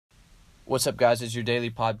What's up, guys? It's your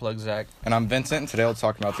daily pod plug, Zach. And I'm Vincent, and today we'll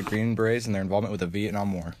talk about the Green Berets and their involvement with the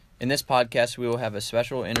Vietnam War. In this podcast, we will have a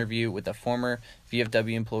special interview with a former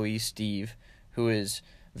VFW employee, Steve, who is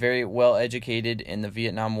very well educated in the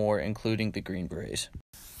Vietnam War, including the Green Berets.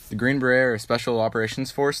 The Green Beret are a special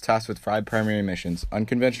operations force tasked with 5 primary missions: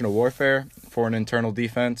 unconventional warfare, foreign internal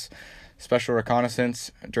defense, special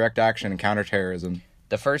reconnaissance, direct action, and counterterrorism.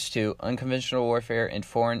 The first two, unconventional warfare and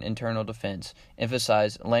foreign internal defense,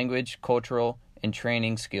 emphasize language, cultural, and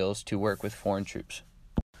training skills to work with foreign troops.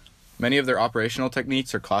 Many of their operational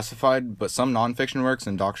techniques are classified, but some nonfiction works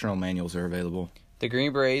and doctrinal manuals are available. The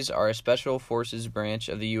Green Berets are a special forces branch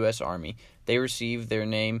of the U.S. Army. They received their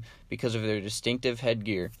name because of their distinctive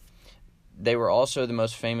headgear. They were also the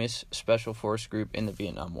most famous special force group in the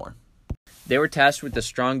Vietnam War. They were tasked with the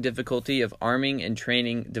strong difficulty of arming and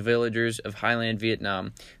training the villagers of highland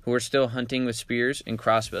Vietnam, who were still hunting with spears and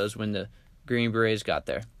crossbows when the Green Berets got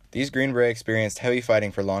there. These Green Berets experienced heavy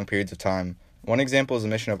fighting for long periods of time. One example is the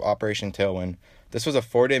mission of Operation Tailwind. This was a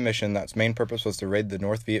 4-day mission that's main purpose was to raid the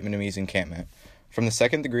North Vietnamese encampment. From the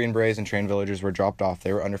second the Green Berets and trained villagers were dropped off,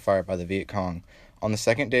 they were under fire by the Viet Cong. On the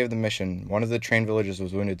second day of the mission, one of the trained villagers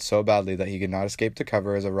was wounded so badly that he could not escape to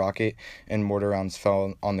cover as a rocket and mortar rounds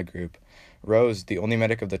fell on the group. Rose, the only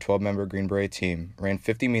medic of the 12-member Green Beret team, ran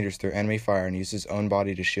 50 meters through enemy fire and used his own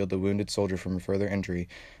body to shield the wounded soldier from further injury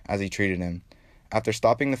as he treated him. After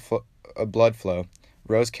stopping the blood flow,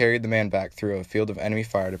 Rose carried the man back through a field of enemy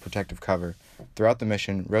fire to protective cover. Throughout the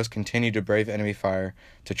mission, Rose continued to brave enemy fire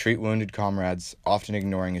to treat wounded comrades, often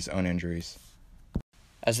ignoring his own injuries.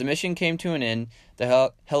 As the mission came to an end,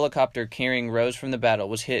 the helicopter carrying Rose from the battle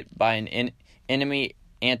was hit by an enemy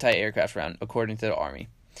anti-aircraft round, according to the Army.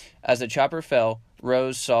 As the chopper fell,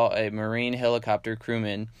 Rose saw a Marine helicopter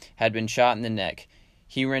crewman had been shot in the neck.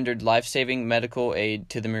 He rendered life-saving medical aid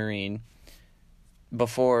to the Marine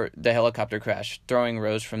before the helicopter crashed, throwing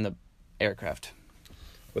Rose from the aircraft.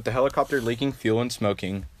 With the helicopter leaking fuel and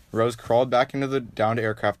smoking, Rose crawled back into the downed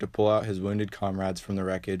aircraft to pull out his wounded comrades from the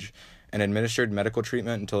wreckage and administered medical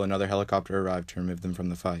treatment until another helicopter arrived to remove them from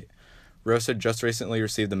the fight. Rose had just recently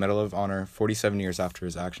received the Medal of Honor 47 years after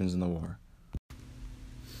his actions in the war.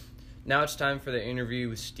 Now it's time for the interview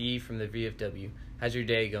with Steve from the VFW. How's your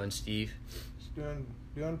day going, Steve? It's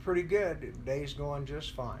doing pretty good. The day's going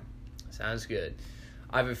just fine. Sounds good.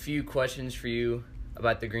 I have a few questions for you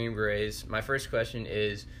about the Green Berets. My first question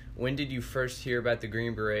is, when did you first hear about the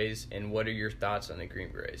Green Berets, and what are your thoughts on the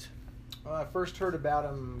Green Berets? Well, I first heard about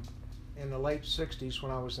them in the late 60s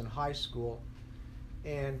when I was in high school,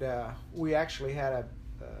 and we actually had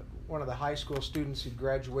one of the high school students who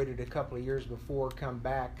graduated a couple of years before come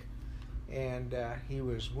back, and he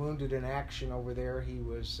was wounded in action over there. He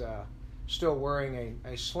was still wearing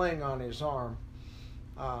a sling on his arm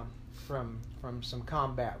from some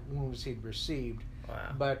combat wounds he'd received.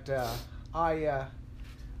 Wow. But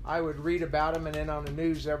I would read about him, and then on the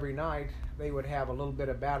news every night they would have a little bit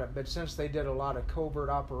about it. But since they did a lot of covert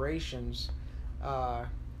operations, I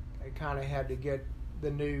kind of had to get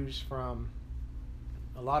the news from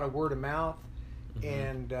a lot of word of mouth,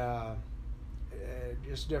 and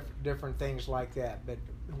just different things like that. But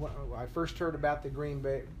when I first heard about the Green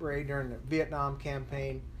Beret during the Vietnam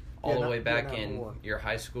campaign. All the way back in your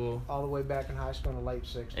high school? All the way back in high school in the late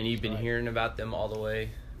 60s. And you've been hearing about them all the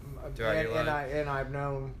way throughout your life? I've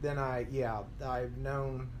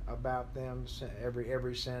known about them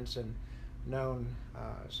ever since, and known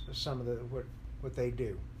some of what they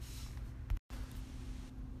do.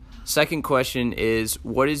 Second question is,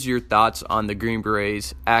 what is your thoughts on the Green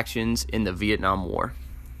Berets' actions in the Vietnam War?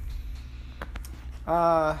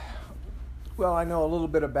 Well, I know a little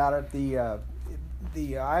bit about it.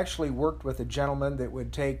 I actually worked with a gentleman that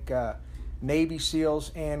would take Navy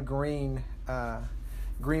SEALs and Green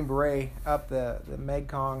Beret up the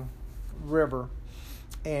Mekong River,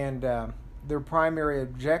 and their primary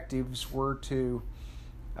objectives were to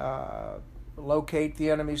locate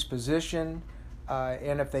the enemy's position,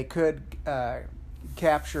 and if they could,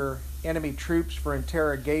 capture enemy troops for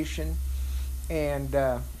interrogation, and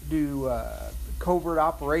do covert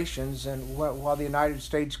operations. And while the United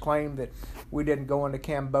States claimed that we didn't go into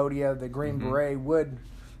Cambodia, the Green Beret would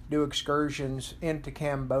do excursions into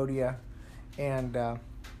Cambodia, and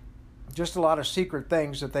just a lot of secret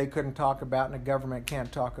things that they couldn't talk about and the government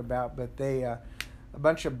can't talk about. But they, a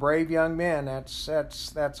bunch of brave young men.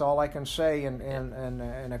 That's all I can say.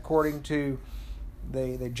 And according to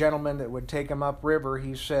the gentleman that would take them upriver,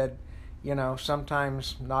 he said,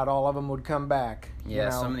 sometimes not all of them would come back. Yeah,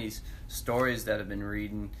 some of these stories that I've been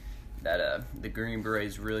reading, that the Green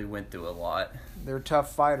Berets really went through a lot. They're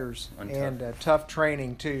tough fighters and tough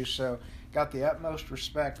training too. So got the utmost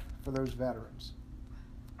respect for those veterans.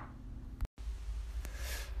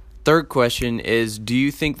 Third question is, do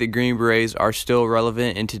you think the Green Berets are still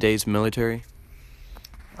relevant in today's military?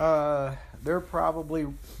 They're probably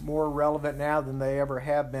more relevant now than they ever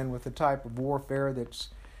have been with the type of warfare that's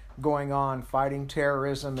going on, fighting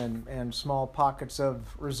terrorism and small pockets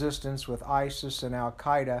of resistance with ISIS and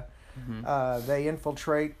Al-Qaeda. Mm-hmm. They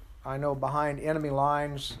infiltrate, I know, behind enemy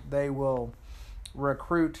lines. They will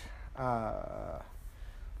recruit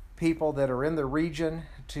people that are in the region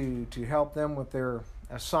to help them with their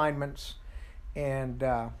assignments. And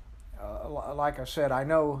like I said, I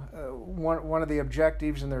know one of the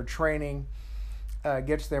objectives in their training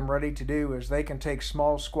gets them ready to do is they can take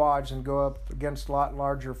small squads and go up against a lot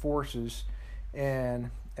larger forces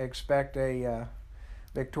and expect a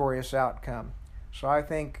victorious outcome. So I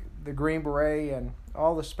think the Green Beret and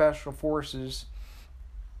all the special forces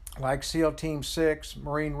like SEAL Team 6,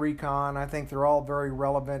 Marine Recon, I think they're all very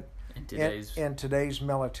relevant in today's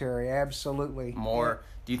military. Absolutely.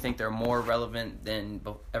 Do you think they're more relevant than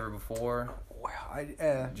ever before?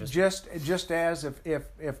 Well, just as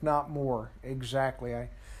if not more. Exactly.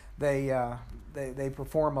 They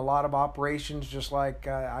perform a lot of operations, just like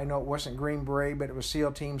I know it wasn't Green Beret, but it was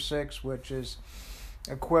SEAL Team 6, which is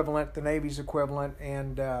equivalent, the Navy's equivalent,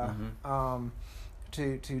 and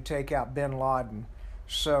to take out Bin Laden.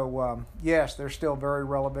 So yes, they're still very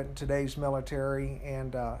relevant in today's military,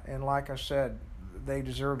 and like I said, they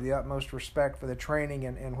deserve the utmost respect for the training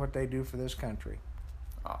and what they do for this country.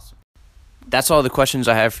 Awesome. That's all the questions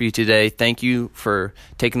I have for you today. Thank you for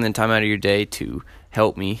taking the time out of your day to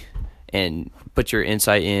help me and put your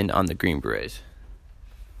insight in on the Green Berets.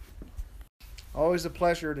 Always a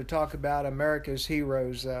pleasure to talk about America's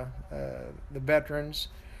heroes, the veterans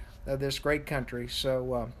of this great country.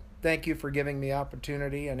 So thank you for giving me the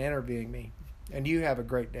opportunity and interviewing me. And you have a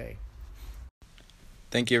great day.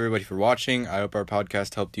 Thank you, everybody, for watching. I hope our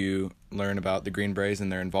podcast helped you learn about the Green Berets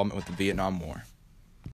and their involvement with the Vietnam War.